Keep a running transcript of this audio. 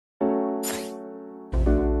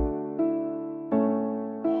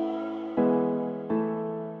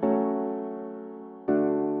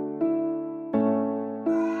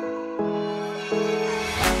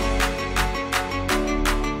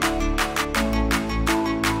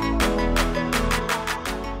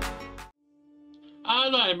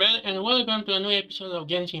everyone, and welcome to a new episode of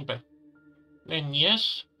Genshin Impact. And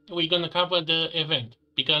yes, we're gonna cover the event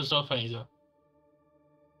because of Phaser.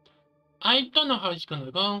 I don't know how it's gonna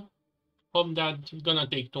go. Hope that it's gonna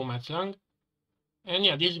take too much long. And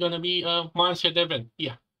yeah, this is gonna be a mindset event.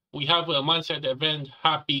 Yeah, we have a mindset event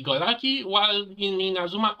happy-go-lucky while in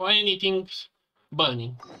Inazuma or anything's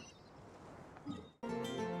burning.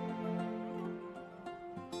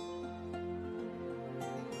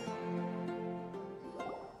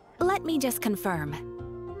 Let me just confirm.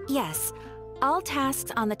 Yes, all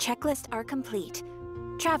tasks on the checklist are complete.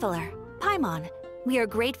 Traveler, Paimon, we are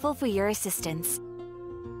grateful for your assistance.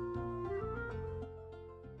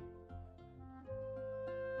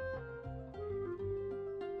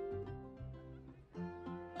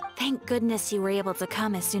 Thank goodness you were able to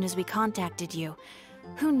come as soon as we contacted you.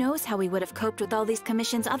 Who knows how we would have coped with all these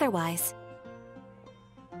commissions otherwise?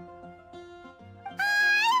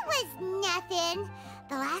 It was nothing.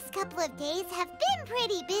 The last couple of days have been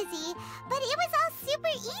pretty busy, but it was all super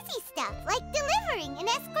easy stuff, like delivering and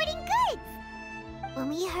escorting goods. When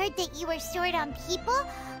we heard that you were short on people,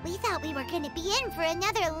 we thought we were going to be in for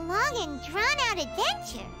another long and drawn-out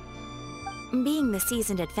adventure. Being the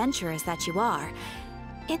seasoned adventurers that you are,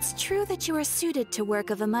 it's true that you are suited to work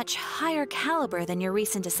of a much higher caliber than your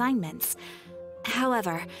recent assignments.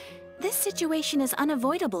 However, this situation is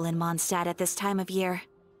unavoidable in Mondstadt at this time of year.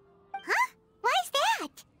 Huh? Why's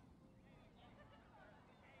that?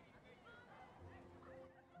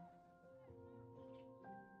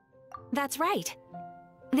 That's right.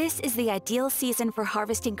 This is the ideal season for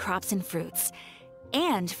harvesting crops and fruits.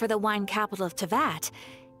 And for the wine capital of Teyvat,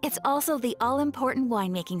 it's also the all-important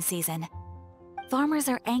winemaking season. Farmers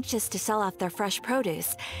are anxious to sell off their fresh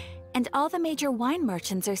produce, and all the major wine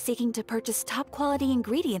merchants are seeking to purchase top-quality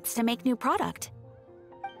ingredients to make new product.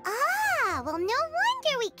 Ah, well, no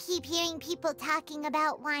wonder we keep hearing people talking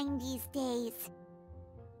about wine these days.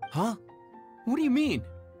 Huh? What do you mean?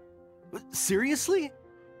 Seriously?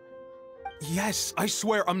 Yes, I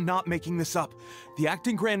swear I'm not making this up. The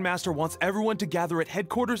acting Grandmaster wants everyone to gather at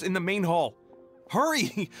headquarters in the main hall.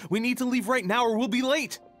 Hurry! We need to leave right now or we'll be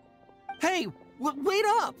late! Hey, wait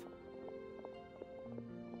up!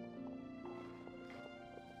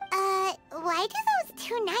 Why do those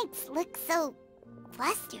two knights look so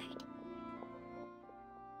flustered?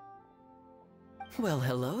 Well,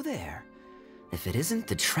 hello there. If it isn't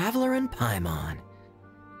the Traveler and Paimon.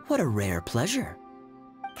 What a rare pleasure.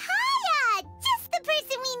 Kaya! Just the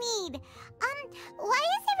person we need! Why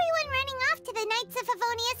is everyone running off to the Knights of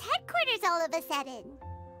Favonius headquarters all of a sudden?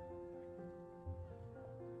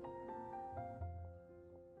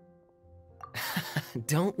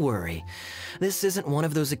 Don't worry. This isn't one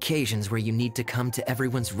of those occasions where you need to come to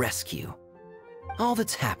everyone's rescue. All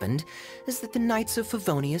that's happened is that the Knights of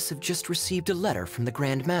Favonius have just received a letter from the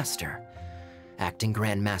Grand Master. Acting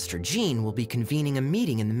Grand Master Jean will be convening a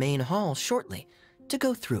meeting in the main hall shortly to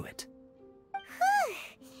go through it. Whew.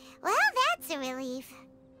 Well, that's a relief.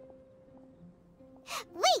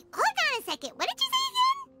 Wait, hold on a second. What did you say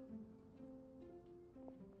again?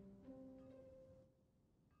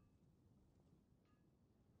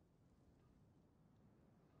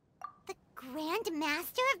 The Grand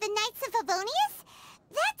Master of the Knights of Favonius?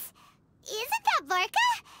 Isn't that Varka?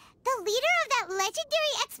 The leader of that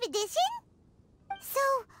legendary expedition? So,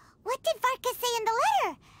 what did Varka say in the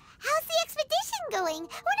letter? How's the expedition going?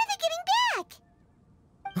 When are they getting back?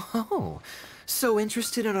 Oh, so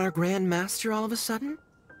interested in our Grand Master all of a sudden?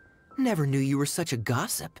 Never knew you were such a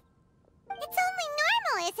gossip. It's only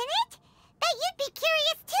normal, isn't it? That you'd be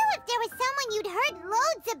curious too if there was someone you'd heard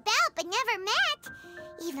loads about but never met.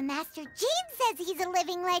 Even Master Jean says he's a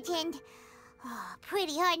living legend. Oh,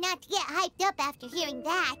 pretty hard not to get hyped up after hearing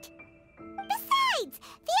that. Besides,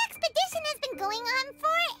 the expedition has been going on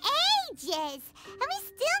for ages, and we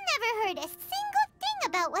still never heard a single thing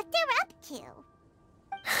about what they're up to.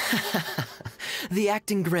 The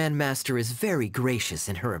acting Grandmaster is very gracious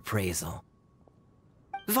in her appraisal.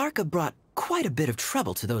 Varka brought quite a bit of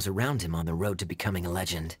trouble to those around him on the road to becoming a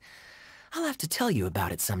legend. I'll have to tell you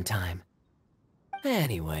about it sometime.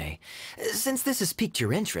 Anyway, since this has piqued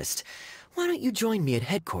your interest, why don't you join me at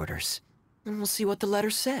headquarters, and we'll see what the letter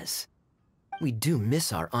says. We do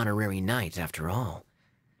miss our honorary knight, after all.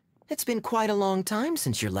 It's been quite a long time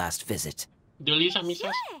since your last visit. Do Lisa miss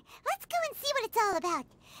us? Sure, let's go and see what it's all about.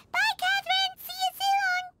 Bye, Catherine! See you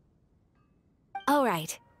soon! All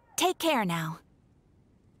right, take care now.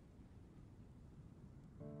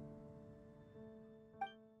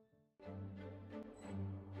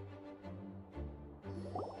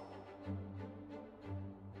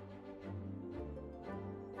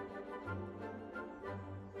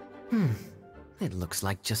 It looks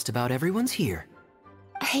like just about everyone's here.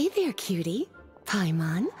 Hey there, cutie.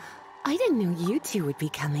 Paimon. I didn't know you two would be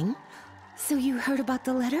coming. So you heard about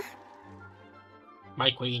the letter? My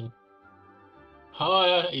queen.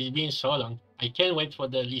 Oh, it's been so long. I can't wait for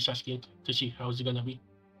the Lisa skin to see how it's gonna be.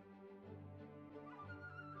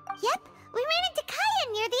 Yep, we ran into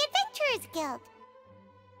Kaya near the Adventurers Guild.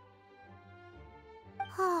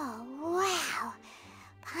 Oh, wow.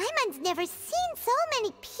 Paimon's never seen so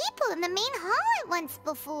many people in the main hall at once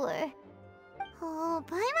before. Oh,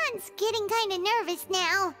 Paimon's getting kinda nervous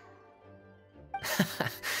now.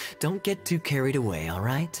 Don't get too carried away,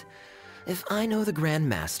 alright? If I know the Grand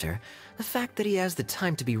Master, the fact that he has the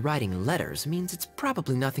time to be writing letters means it's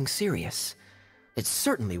probably nothing serious. It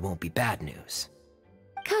certainly won't be bad news.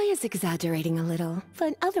 Kaya's exaggerating a little,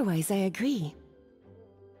 but otherwise I agree.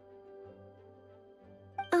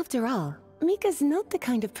 After all, Mika's not the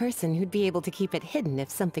kind of person who'd be able to keep it hidden if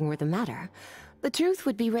something were the matter. The truth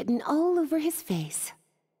would be written all over his face.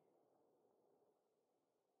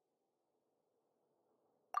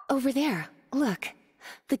 Over there, look.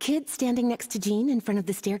 The kid standing next to Jean in front of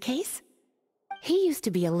the staircase? He used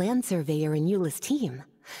to be a land surveyor in Eula's team.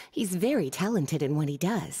 He's very talented in what he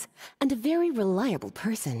does, and a very reliable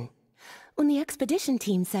person. When the expedition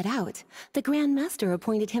team set out, the Grand Master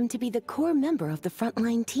appointed him to be the core member of the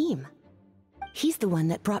frontline team. He's the one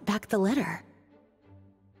that brought back the letter.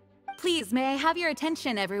 Please, may I have your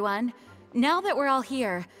attention, everyone? Now that we're all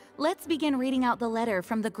here, let's begin reading out the letter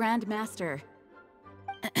from the Grand Master.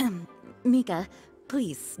 Mika,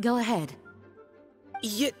 please, go ahead.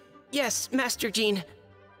 Yes, Master Jean.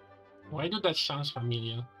 Why do that sound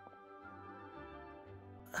familiar?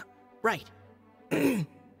 Right.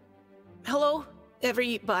 Hello,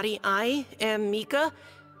 everybody. I am Mika,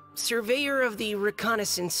 surveyor of the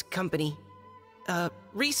Reconnaissance Company.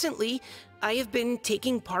 Recently, I have been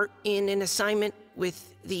taking part in an assignment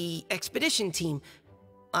with the expedition team.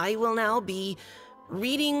 I will now be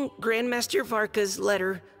reading Grandmaster Varka's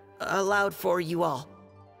letter aloud for you all.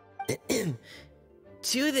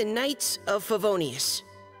 To the Knights of Favonius.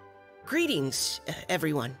 Greetings,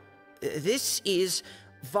 everyone. This is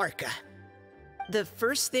Varka. The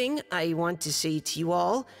first thing I want to say to you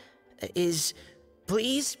all is,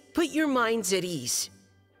 please put your minds at ease.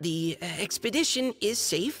 The expedition is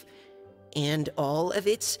safe, and all of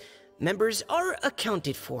its members are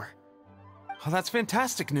accounted for. Oh, that's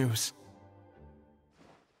fantastic news.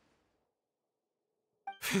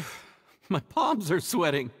 My palms are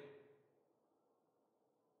sweating.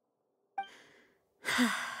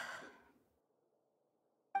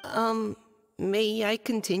 May I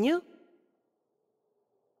continue?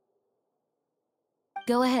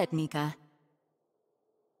 Go ahead, Mika.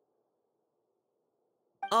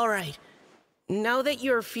 All right. Now that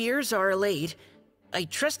your fears are allayed, I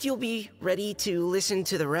trust you'll be ready to listen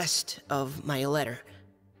to the rest of my letter.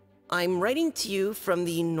 I'm writing to you from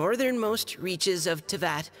the northernmost reaches of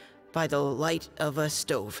Tevat by the light of a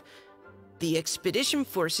stove. The expedition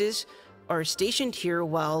forces are stationed here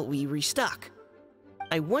while we restock.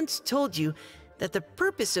 I once told you that the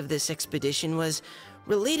purpose of this expedition was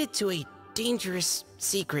related to a dangerous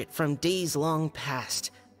secret from days long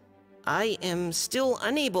past. I am still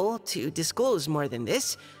unable to disclose more than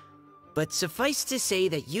this, but suffice to say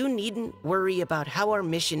that you needn't worry about how our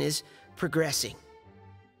mission is progressing.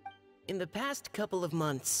 In the past couple of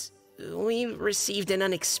months, we received an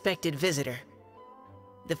unexpected visitor.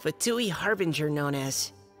 The Fatui Harbinger known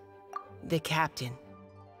as the Captain.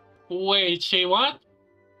 Wait, say what?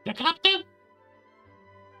 The captain?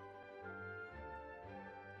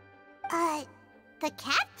 The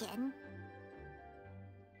captain?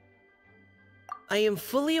 I am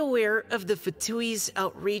fully aware of the Fatui's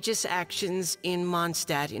outrageous actions in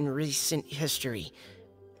Mondstadt in recent history.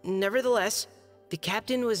 Nevertheless, the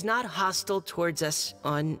captain was not hostile towards us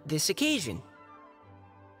on this occasion.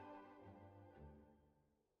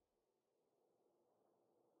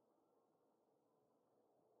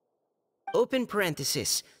 Open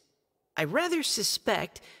parenthesis. I rather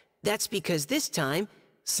suspect that's because this time,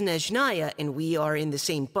 Snezhnaya and we are in the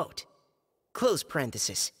same boat. Close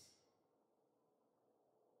parenthesis.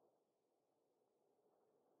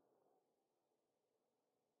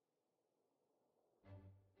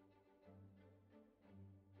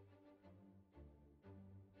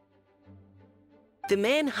 The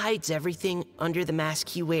man hides everything under the mask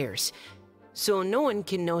he wears, so no one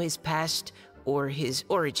can know his past or his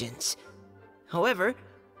origins. However,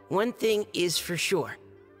 one thing is for sure.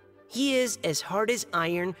 He is as hard as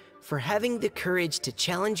iron for having the courage to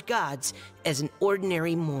challenge gods as an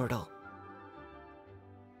ordinary mortal.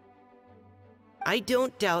 I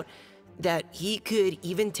don't doubt that he could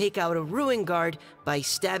even take out a ruin guard by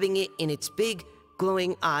stabbing it in its big,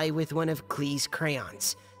 glowing eye with one of Klee's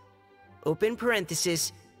crayons. Open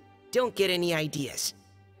parenthesis, don't get any ideas.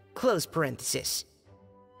 Close parenthesis.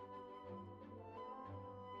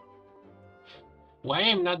 Why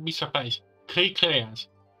I'm not be surprised? Crayons.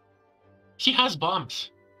 She has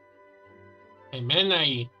bombs. And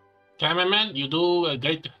man, cameraman, you do a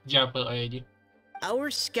great job already.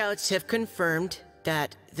 Our scouts have confirmed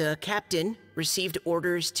that the captain received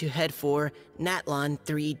orders to head for Natlon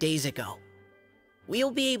 3 days ago.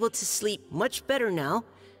 We'll be able to sleep much better now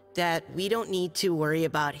that we don't need to worry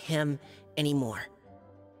about him anymore.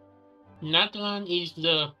 Natlon is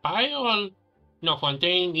the fire or no,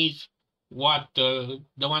 Fontaine is what the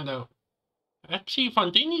one that actually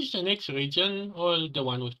Fontaine is the next region or the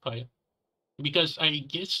one with fire? Because I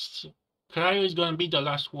guess Cryo is gonna be the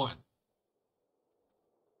last one.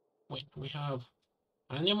 Wait, we have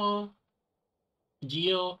Animo,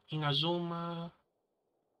 Geo, Inazuma,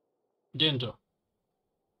 Dendro.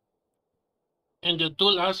 And the two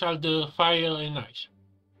last are the fire and ice.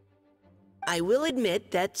 I will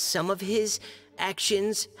admit that some of his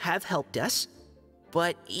actions have helped us,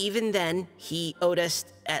 but even then, he owed us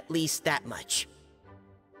at least that much.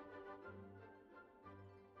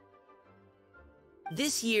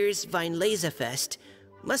 This year's Vinelaza Fest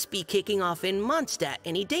must be kicking off in Mondstadt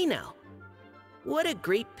any day now. What a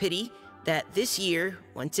great pity that this year,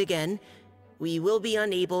 once again, we will be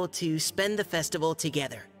unable to spend the festival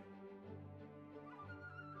together.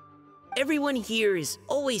 Everyone here is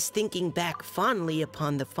always thinking back fondly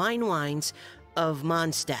upon the fine wines of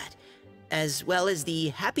Mondstadt, as well as the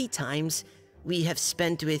happy times we have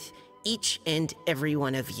spent with each and every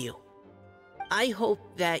one of you. I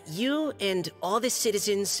hope that you and all the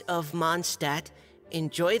citizens of Mondstadt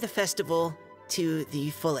enjoy the festival to the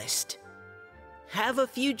fullest. Have a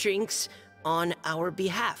few drinks on our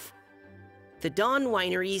behalf. The Dawn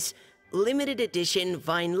Winery's limited edition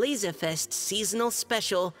Vinelaza Fest seasonal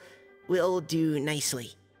special will do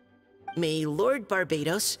nicely. May Lord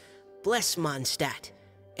Barbados bless Mondstadt,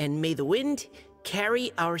 and may the wind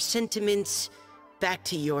carry our sentiments back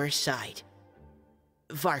to your side.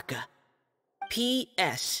 Varka.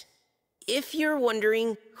 P.S. If you're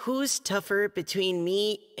wondering who's tougher between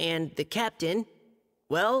me and the captain,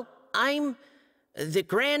 well, I'm the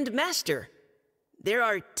Grand Master. There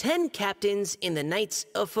are 10 captains in the Knights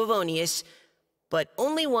of Favonius, but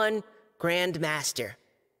only one Grand Master.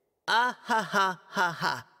 Ah ha ha ha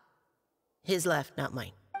ha. His laugh, not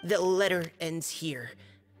mine. The letter ends here.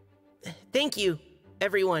 Thank you,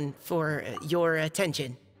 everyone, for your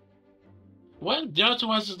attention. Well, that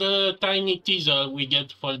was the tiny teaser we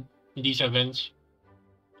get for these events.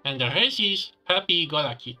 And the rest is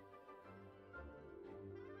happy-go-lucky.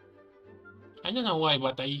 I don't know why,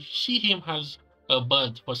 but I see him as a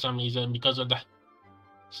bird for some reason because of that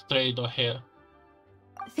straight hair.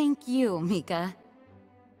 Thank you, Mika.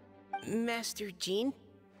 Master Jean,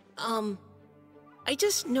 I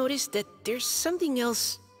just noticed that there's something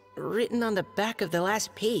else written on the back of the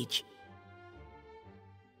last page.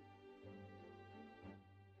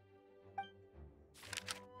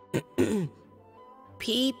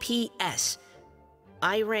 PPS.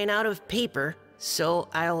 I ran out of paper, so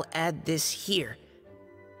I'll add this here.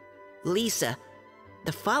 Lisa,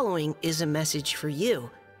 the following is a message for you.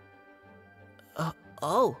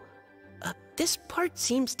 This part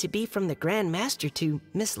seems to be from the Grand Master to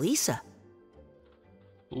Miss Lisa.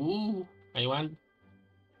 Ooh,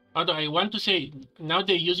 although I want to say, now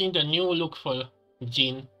they're using the new look for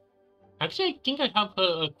Jean. Actually, I think I have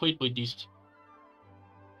her equipped with this.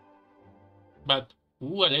 But,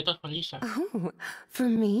 ooh, a letter for Lisa. Oh, for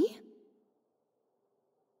me?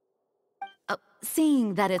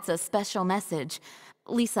 Seeing that it's a special message,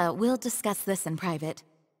 Lisa, we'll discuss this in private.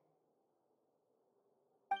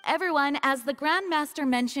 Everyone, as the Grand Master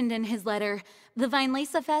mentioned in his letter, the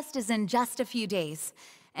Vinelaza Fest is in just a few days.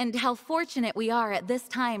 And how fortunate we are at this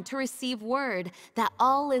time to receive word that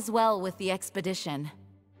all is well with the expedition.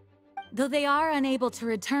 Though they are unable to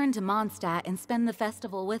return to Mondstadt and spend the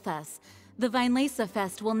festival with us, the Vinelaza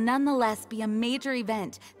Fest will nonetheless be a major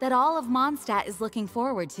event that all of Mondstadt is looking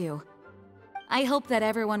forward to. I hope that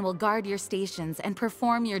everyone will guard your stations and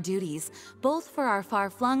perform your duties, both for our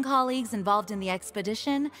far-flung colleagues involved in the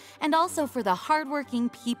expedition, and also for the hardworking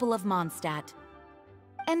people of Mondstadt.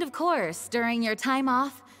 And of course, during your time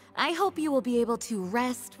off, I hope you will be able to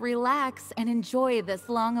rest, relax, and enjoy this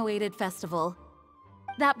long-awaited festival.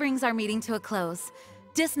 That brings our meeting to a close.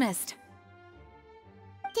 Dismissed.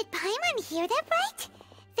 Did Paimon hear that right?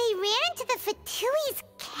 They ran into the Fatui's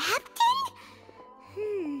captain?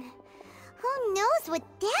 Who knows knows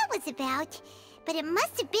what that was about, but it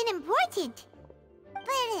must have been important.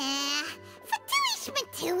 But, Fatui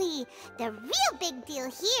Schmatui, the real big deal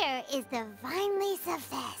here is the Vinelesa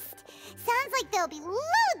Fest. Sounds like there'll be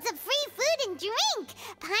loads of free food and drink.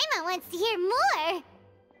 Paimon wants to hear more.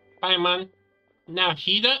 Paimon,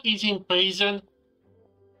 Nahida is in prison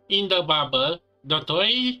in the bubble. The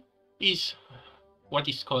toy is what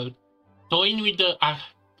is called toying with the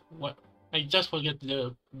what I just forget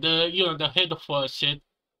the head of set.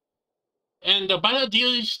 And the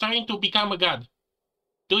Balladeer is trying to become a god.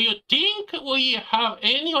 Do you think we have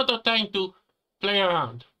any other time to play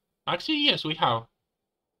around? Actually, yes, we have.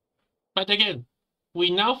 But again, we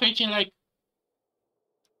now fetching like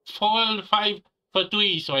 4 or 5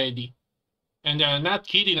 Fatuis already. And they are not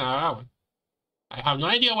kidding around. I have no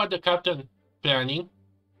idea what the captain planning.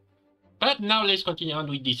 But now let's continue on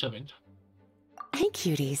with this event. Hey,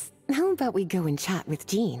 cuties. How about we go and chat with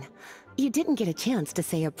Jean? You didn't get a chance to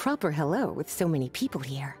say a proper hello with so many people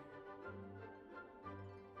here.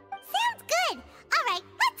 Sounds good! Alright,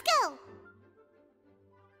 let's go!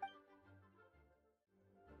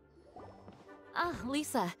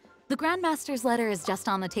 Lisa, the Grandmaster's letter is just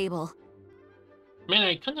on the table. Man,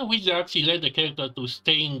 I kinda wish they actually let the character to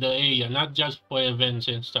stay in the area, not just for events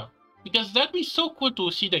and stuff. Because that'd be so cool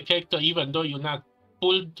to see the character even though you're not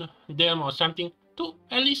pulled them or something, to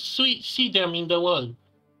at least see them in the world.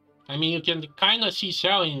 I mean, you can kinda see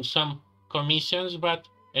Cell in some commissions, but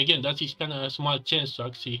again, that is kinda a small chance to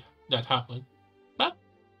actually that happen. But,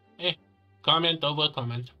 comment over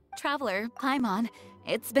comment. Traveler, Paimon,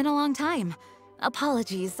 it's been a long time.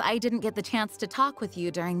 Apologies, I didn't get the chance to talk with you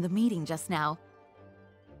during the meeting just now.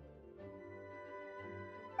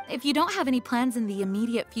 If you don't have any plans in the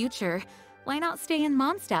immediate future, why not stay in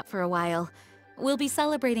Mondstadt for a while? We'll be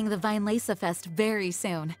celebrating the Vinelesa Fest very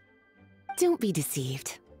soon. Don't be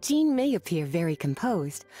deceived. Jean may appear very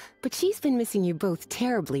composed, but she's been missing you both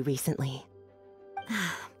terribly recently.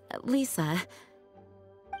 Lisa...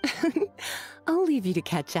 I'll leave you to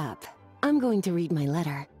catch up. I'm going to read my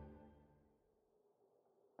letter.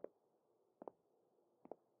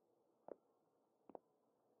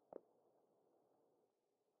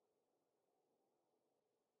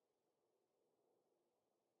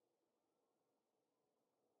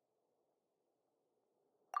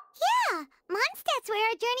 Yeah, Mondstadt's where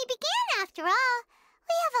our journey began after all.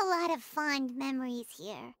 We have a lot of fond memories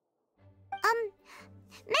here.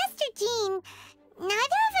 Master Jean, neither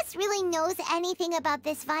of us really knows anything about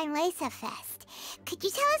this Vinelesa Fest. Could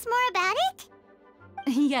you tell us more about it?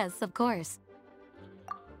 Yes, of course.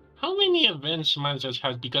 How many events Mondstadt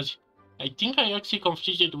has? Because I think I actually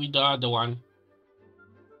confused it with the other one.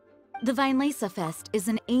 The Vinelesa Fest is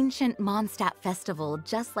an ancient Mondstadt festival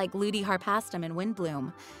just like Ludi Harpastum and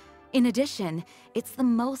Windbloom. In addition, it's the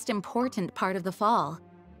most important part of the fall.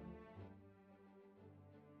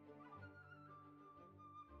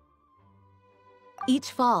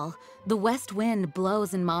 Each fall, the west wind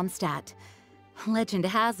blows in Mondstadt. Legend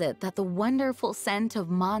has it that the wonderful scent of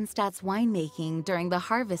Mondstadt's winemaking during the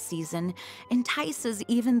harvest season entices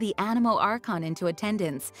even the Animo Archon into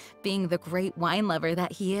attendance, being the great wine lover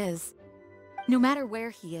that he is. No matter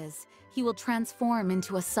where he is, he will transform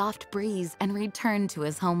into a soft breeze and return to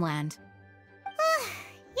his homeland.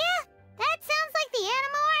 Yeah, that sounds like the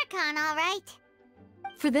Animo Archon, all right.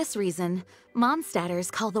 For this reason,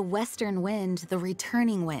 Mondstadters call the western wind the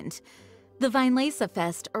returning wind. The Vinelesa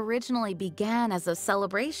Fest originally began as a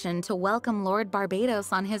celebration to welcome Lord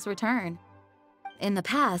Barbados on his return. In the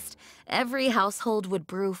past, every household would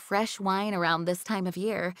brew fresh wine around this time of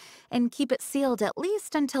year and keep it sealed at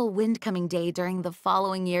least until Windcoming Day during the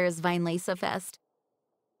following year's Vinelesa Fest.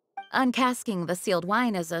 Uncasking the sealed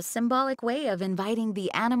wine is a symbolic way of inviting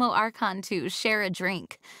the Animo Archon to share a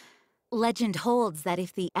drink. Legend holds that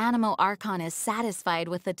if the Animo Archon is satisfied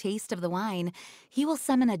with the taste of the wine, he will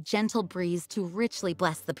summon a gentle breeze to richly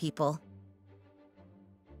bless the people.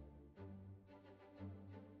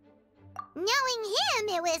 Knowing him,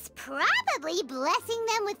 it was probably blessing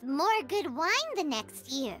them with more good wine the next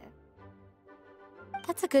year.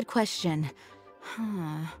 That's a good question.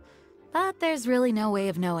 But there's really no way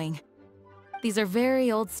of knowing. These are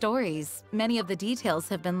very old stories. Many of the details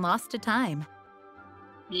have been lost to time.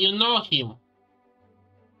 You know him.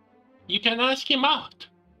 You can ask him out.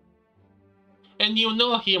 And you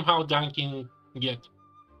know him how drunk he can get.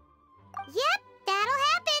 Yep, that'll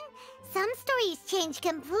happen. Some stories change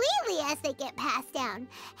completely as they get passed down.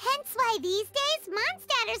 Hence why these days,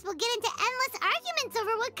 Mondstadters will get into endless arguments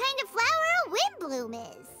over what kind of flower a Windbloom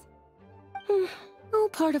is. All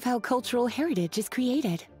part of how cultural heritage is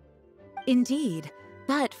created. Indeed.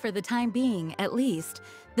 But for the time being, at least,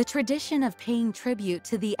 the tradition of paying tribute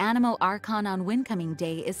to the Animo Archon on Windcoming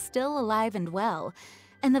Day is still alive and well,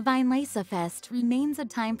 and the Weinlese Fest remains a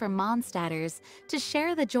time for Mondstadters to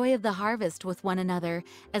share the joy of the harvest with one another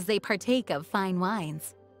as they partake of fine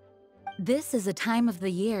wines. This is a time of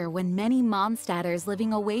the year when many Mondstadters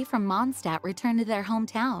living away from Mondstadt return to their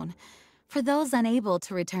hometown. For those unable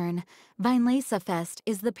to return, Weinlese Fest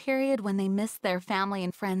is the period when they miss their family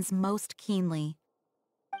and friends most keenly.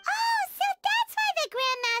 Oh, so that's why the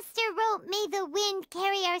Grandmaster wrote, "May the wind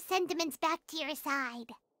carry our sentiments back to your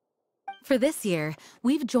side." For this year,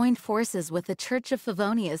 we've joined forces with the Church of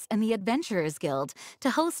Favonius and the Adventurers Guild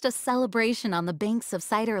to host a celebration on the banks of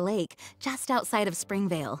Cider Lake, just outside of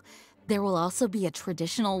Springvale. There will also be a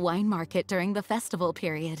traditional wine market during the festival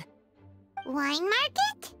period. Wine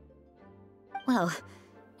market? Well,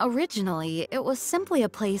 originally, it was simply a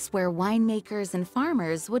place where winemakers and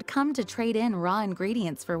farmers would come to trade in raw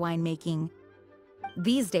ingredients for winemaking.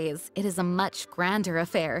 These days, it is a much grander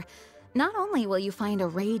affair. Not only will you find a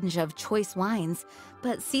range of choice wines,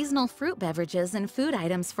 but seasonal fruit beverages and food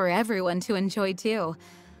items for everyone to enjoy too.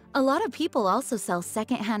 A lot of people also sell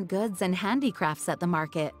secondhand goods and handicrafts at the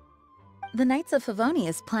market. The Knights of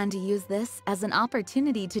Favonius plan to use this as an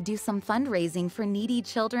opportunity to do some fundraising for needy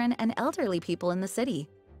children and elderly people in the city.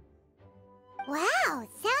 Wow,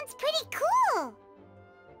 sounds pretty cool.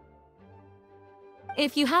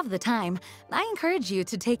 If you have the time, I encourage you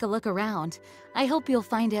to take a look around. I hope you'll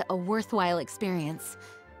find it a worthwhile experience.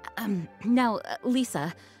 Now,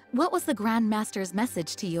 Lisa, what was the Grand Master's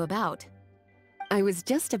message to you about? I was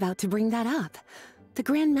just about to bring that up. The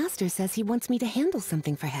Grand Master says he wants me to handle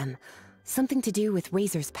something for him. Something to do with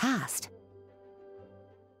Razor's past.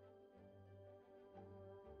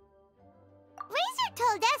 Razor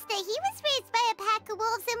told us that he was raised by a pack of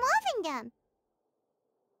wolves in Wolvendom.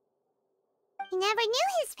 He never knew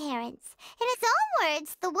his parents. In his own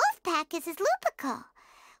words, the wolf pack is his lupical,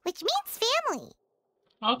 which means family.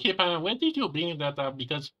 Okay, Pana, when did you bring that up?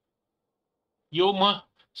 Because you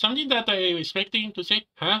something that I was expecting to say,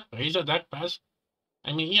 huh? Razor Dark Pass?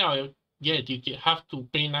 I mean, yeah, you have to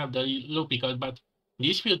bring up the lupical, but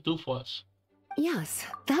this feels too false. Yes,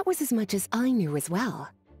 that was as much as I knew as well.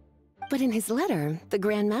 But in his letter, the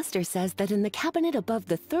Grand Master says that in the cabinet above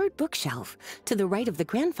the third bookshelf, to the right of the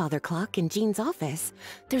grandfather clock in Jean's office,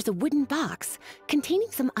 there's a wooden box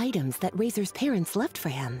containing some items that Razor's parents left for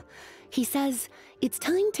him. He says it's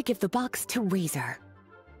time to give the box to Razor.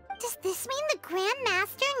 Does this mean the Grand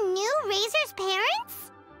Master knew Razor's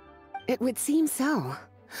parents? It would seem so.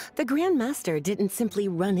 The Grand Master didn't simply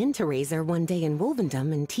run into Razor one day in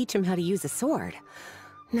Wolvendom and teach him how to use a sword.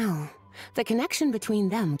 No. The connection between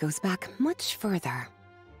them goes back much further.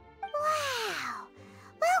 Wow!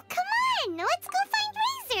 Well, come on! Let's go find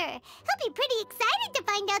Razor! He'll be pretty excited to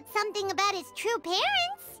find out something about his true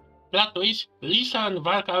parents! Plot twist, Lisa and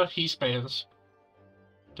Valka are his parents.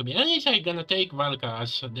 To be honest, I'm gonna take Valka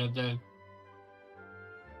as the...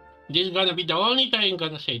 This is gonna be the only time I'm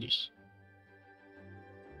gonna say this.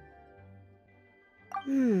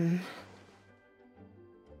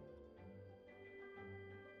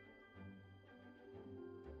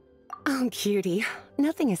 Oh, cutie.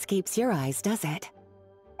 Nothing escapes your eyes, does it?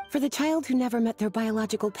 For the child who never met their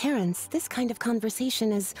biological parents, this kind of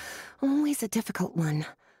conversation is always a difficult one,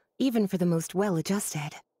 even for the most well-adjusted.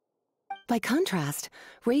 By contrast,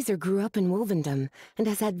 Razor grew up in Wolvendom and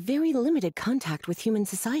has had very limited contact with human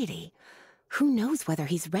society. Who knows whether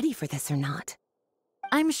he's ready for this or not?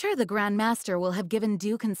 I'm sure the Grand Master will have given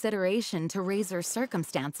due consideration to Razor's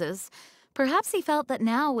circumstances. Perhaps he felt that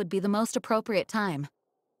now would be the most appropriate time.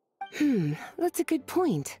 That's a good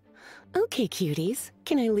point. Okay, cuties,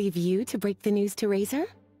 can I leave you to break the news to Razor?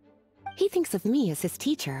 He thinks of me as his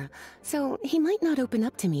teacher, so he might not open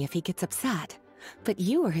up to me if he gets upset. But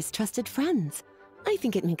you are his trusted friends. I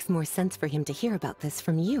think it makes more sense for him to hear about this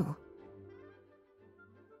from you.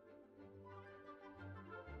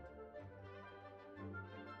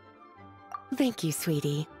 Thank you,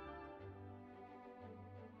 sweetie.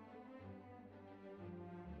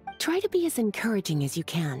 Try to be as encouraging as you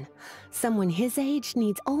can. Someone his age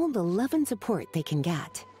needs all the love and support they can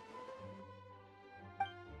get.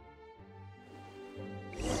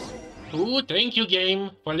 Ooh, thank you,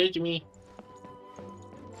 game, for letting me.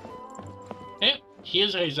 Yeah,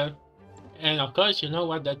 here's Razor. And of course, you know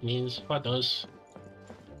what that means for us.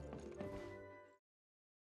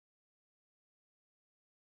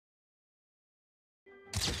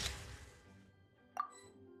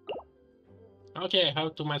 As Okay,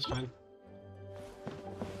 have too much fun.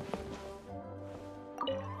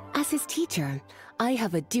 As his teacher, I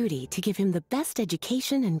have a duty to give him the best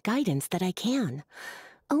education and guidance that I can.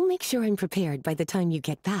 I'll make sure I'm prepared by the time you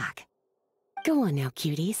get back. Go on now,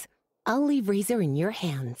 cuties. I'll leave Razor in your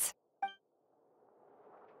hands.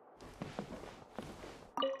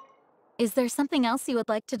 Is there something else you would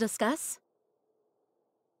like to discuss?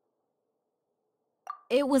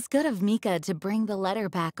 It was good of Mika to bring the letter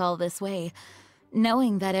back all this way.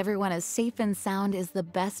 Knowing that everyone is safe and sound is the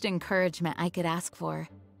best encouragement I could ask for.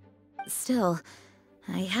 Still,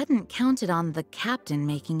 I hadn't counted on the captain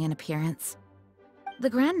making an appearance. The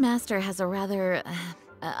Grand Master has a rather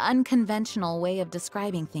unconventional way of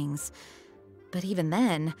describing things. But even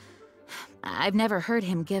then, I've never heard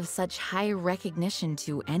him give such high recognition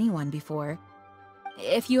to anyone before.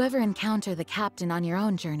 If you ever encounter the captain on your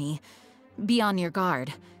own journey, be on your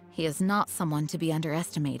guard. He is not someone to be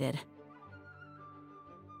underestimated.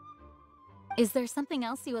 Is there something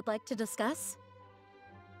else you would like to discuss?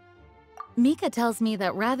 Mika tells me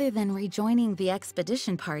that rather than rejoining the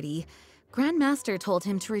expedition party, Grandmaster told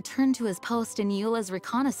him to return to his post in Eula's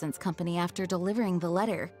reconnaissance company after delivering the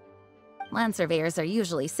letter. Land surveyors are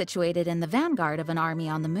usually situated in the vanguard of an army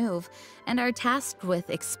on the move, and are tasked with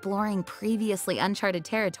exploring previously uncharted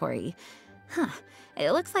territory.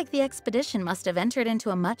 It looks like the expedition must have entered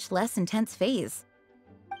into a much less intense phase.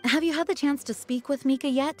 Have you had the chance to speak with Mika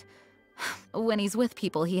yet? When he's with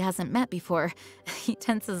people he hasn't met before, he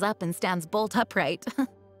tenses up and stands bolt upright.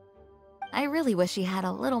 I really wish he had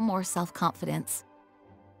a little more self-confidence.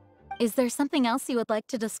 Is there something else you would like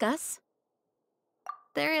to discuss?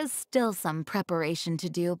 There is still some preparation to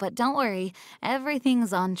do, but don't worry,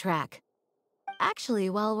 everything's on track. Actually,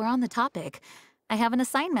 while we're on the topic, I have an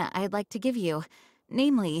assignment I'd like to give you.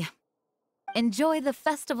 Namely, enjoy the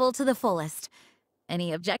festival to the fullest.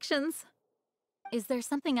 Any objections? Is there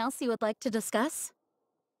something else you would like to discuss?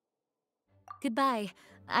 Goodbye.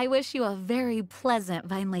 I wish you a very pleasant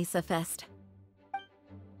Vinelesa Fest.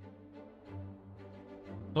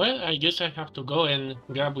 Well, I guess I have to go and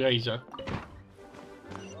grab Razor.